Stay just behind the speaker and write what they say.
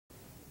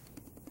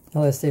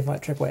Hello, Steve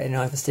White, Triple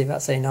 89 for Steve at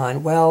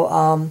C9.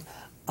 Well,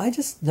 I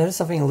just noticed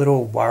something a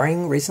little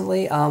worrying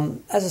recently.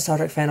 As a Star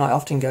Trek fan, I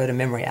often go to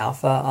Memory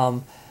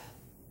Alpha,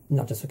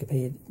 not just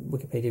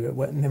Wikipedia,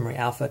 but Memory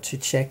Alpha to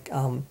check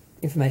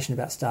information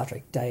about Star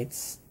Trek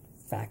dates,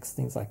 facts,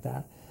 things like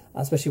that,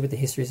 especially with the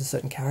histories of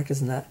certain characters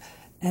and that.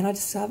 And I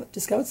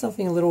discovered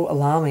something a little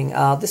alarming.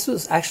 This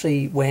was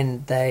actually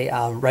when they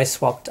race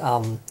swapped,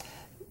 is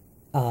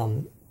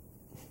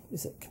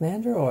it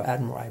Commander or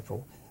Admiral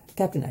April?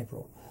 Captain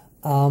April.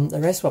 They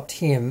race swapped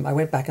him. I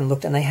went back and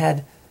looked, and they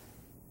had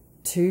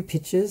two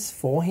pictures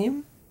for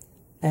him,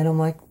 and I'm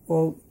like,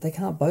 well, they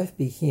can't both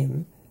be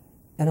him.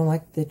 And I'm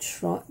like,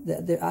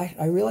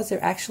 I realised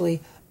they're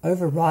actually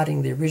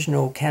overriding the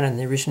original canon,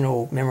 the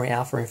original Memory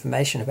Alpha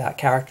information about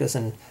characters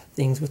and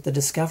things with the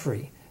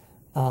Discovery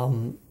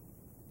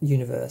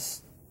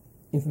universe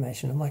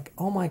information. I'm like,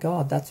 oh my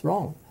god, that's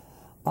wrong.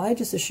 I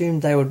just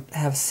assumed they would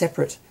have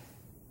separate,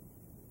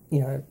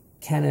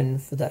 canon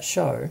for that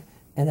show,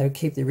 and they would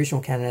keep the original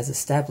canon as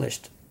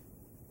established,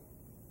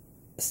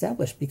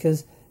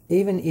 because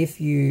even if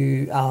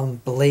you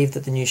believe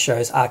that the new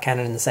shows are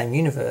canon in the same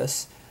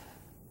universe,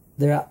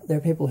 there are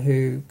people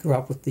who grew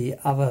up with the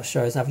other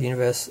shows in other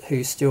universe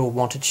who still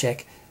want to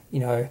check,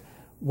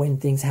 when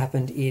things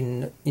happened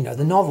in,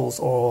 the novels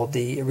or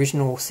the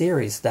original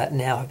series that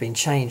now have been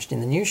changed in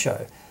the new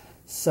show.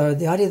 So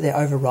the idea they're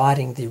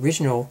overriding the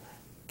original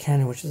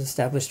canon, which was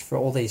established for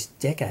all these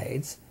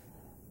decades,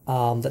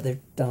 that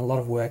they've done a lot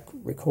of work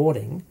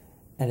recording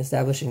and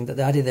establishing, that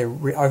the idea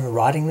they're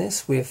overriding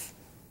this with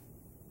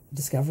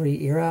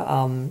Discovery era,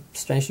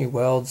 Strange New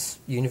Worlds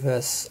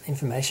universe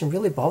information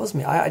really bothers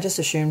me. I just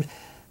assumed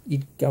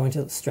you'd go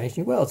into Strange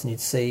New Worlds and you'd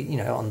see,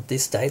 on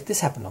this date,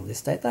 this happened, on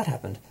this date, that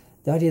happened.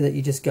 The idea that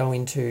you just go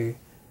into,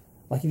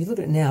 like if you look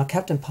at it now,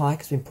 Captain Pike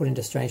has been put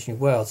into Strange New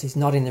Worlds. He's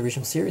not in the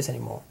original series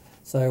anymore.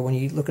 So when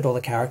you look at all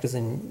the characters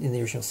in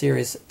the original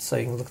series, so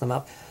you can look them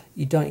up,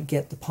 you don't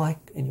get the Pike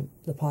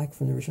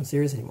from the original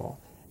series anymore.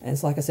 And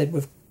it's like I said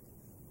with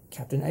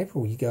Captain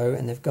April, you go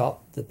and they've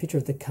got the picture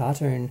of the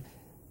cartoon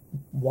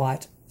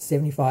white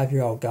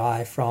 75-year-old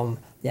guy from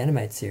the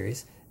animated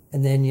series,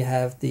 and then you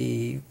have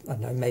the, I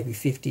don't know, maybe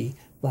 50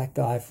 black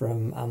guy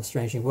from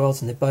Strange New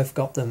Worlds, and they've both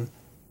got them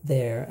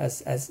there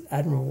as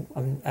Admiral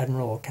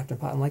or Captain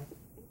Pike. I'm like,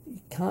 you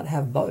can't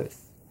have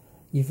both.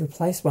 You've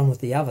replaced one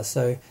with the other,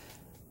 so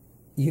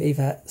you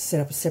either set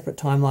up a separate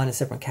timeline, a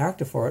separate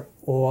character for it,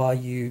 or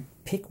you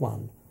pick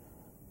one.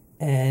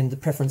 And the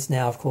preference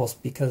now, of course,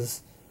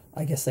 because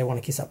I guess they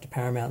want to kiss up to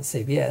Paramount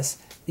and CBS,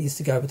 is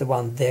to go with the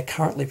one they're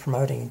currently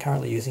promoting and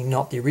currently using,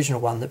 not the original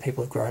one that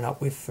people have grown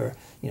up with for,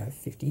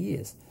 50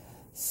 years.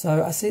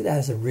 So I see that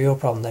as a real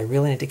problem. They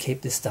really need to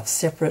keep this stuff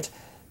separate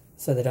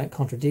so they don't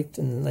contradict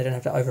and they don't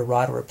have to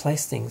override or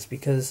replace things,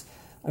 because,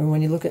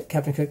 when you look at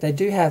Captain Kirk, they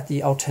do have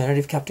the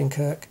alternative Captain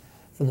Kirk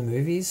from the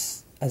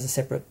movies as a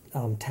separate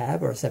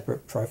tab or a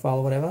separate profile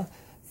or whatever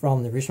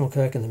from the original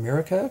Kirk and the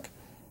mirror Kirk,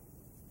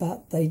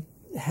 but they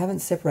haven't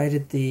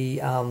separated the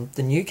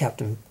new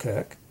Captain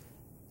Kirk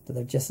that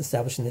they've just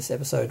established in this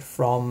episode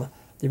from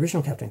the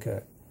original Captain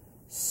Kirk.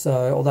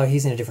 So although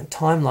he's in a different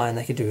timeline,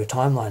 they could do a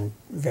timeline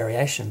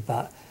variation,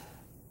 but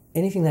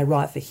anything they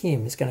write for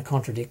him is going to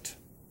contradict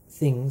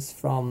things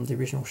from the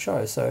original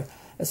show. So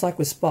it's like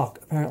with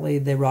Spock. Apparently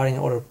they're writing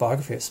an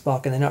autobiography of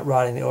Spock, and they're not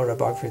writing the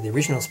autobiography of the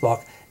original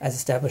Spock as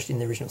established in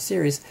the original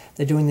series.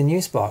 They're doing the new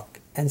Spock,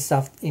 and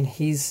stuff in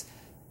his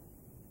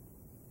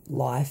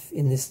life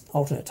in this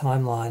alternate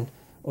timeline,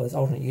 or this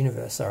alternate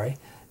universe,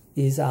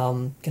 is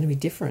going to be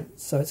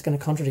different. So it's going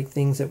to contradict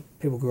things that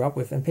people grew up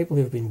with, and people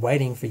who have been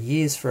waiting for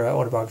years for an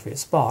autobiography of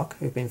Spock,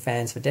 who've been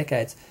fans for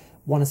decades,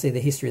 want to see the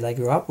history they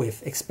grew up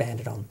with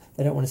expanded on.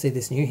 They don't want to see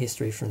this new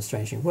history from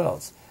Strange New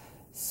Worlds.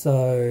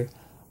 So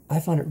I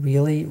find it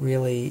really,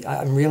 really,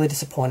 I'm really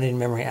disappointed in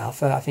Memory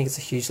Alpha. I think it's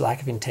a huge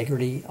lack of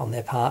integrity on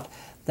their part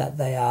that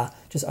they are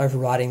just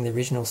overriding the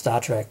original Star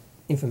Trek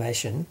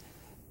information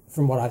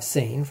from what I've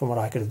seen, from what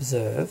I could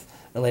observe,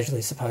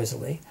 allegedly,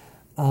 supposedly,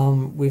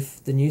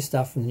 with the new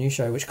stuff from the new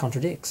show, which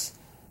contradicts.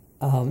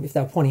 If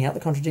they were pointing out the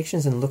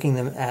contradictions and looking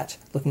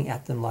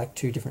at them like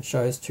two different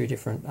shows, two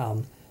different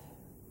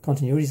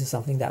continuities or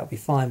something, that would be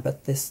fine.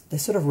 But they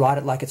sort of write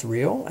it like it's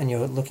real, and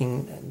you're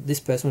looking, this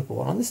person was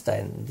born on this day,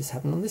 and this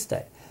happened on this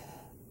day.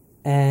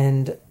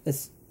 And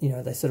it's,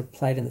 they sort of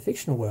play it in the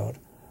fictional world.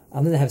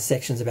 Then they have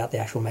sections about the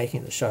actual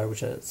making of the show,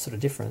 which are sort of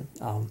different.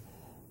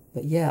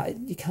 But yeah,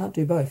 you can't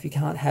do both. You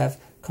can't have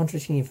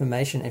contradicting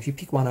information. And if you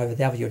pick one over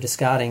the other, you're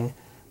discarding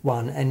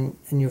one, and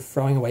you're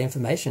throwing away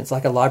information. It's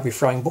like a library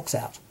throwing books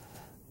out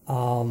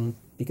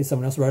because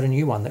someone else wrote a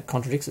new one that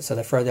contradicts it, so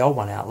they throw the old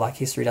one out, like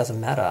history doesn't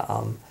matter.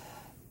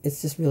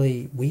 It's just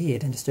really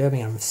weird and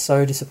disturbing. I'm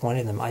so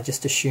disappointed in them. I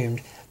just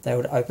assumed they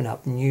would open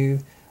up new,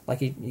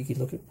 like you could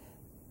look at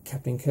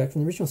Captain Kirk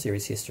from the original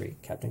series history,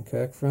 Captain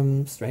Kirk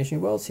from Strange New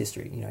Worlds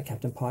history,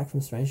 Captain Pike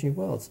from Strange New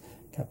Worlds,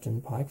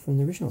 Captain Pike from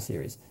the original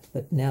series.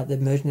 But now they're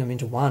merging them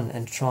into one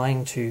and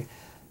trying to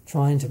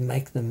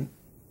make them,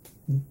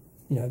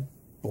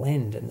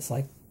 blend, and it's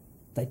like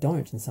they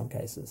don't in some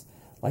cases.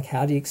 Like,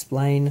 how do you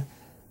explain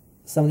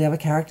some of the other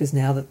characters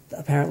now that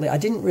apparently I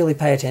didn't really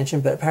pay attention,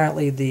 but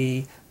apparently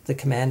the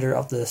commander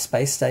of the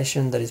space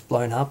station that is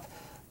blown up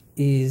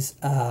is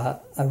a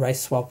race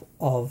swap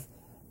of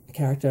a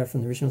character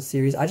from the original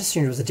series. I just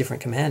assumed it was a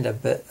different commander,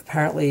 but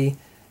apparently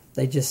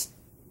they just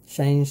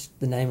changed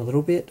the name a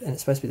little bit, and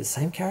it's supposed to be the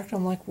same character.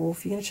 I'm like, well,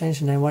 if you're going to change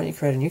the name, why don't you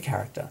create a new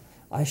character?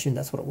 I assumed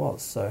that's what it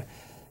was. So,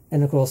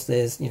 and of course,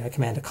 there's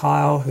Commander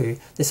Kyle, who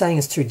they're saying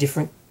is two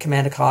different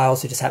Commander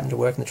Kyles who just happen to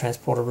work in the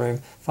transporter room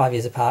 5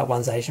 years apart.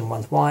 One's Asian,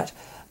 one's white.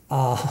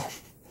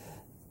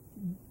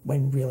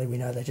 When really we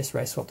know they just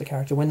race swapped the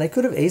character. When they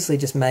could have easily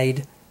just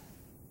made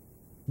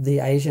the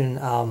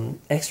Asian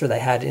extra they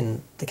had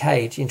in the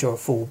cage into a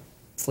full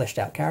fleshed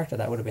out character.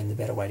 That would have been the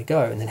better way to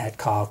go, and then had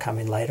Kyle come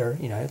in later,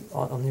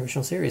 on the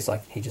original series,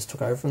 like he just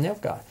took over from the other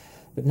guy.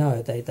 But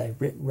no, they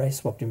race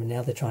swapped him, and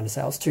now they're trying to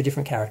say, it's two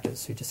different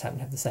characters who just happen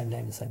to have the same name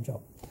and the same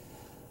job.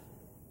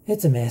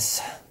 It's a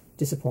mess.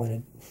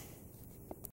 Disappointed.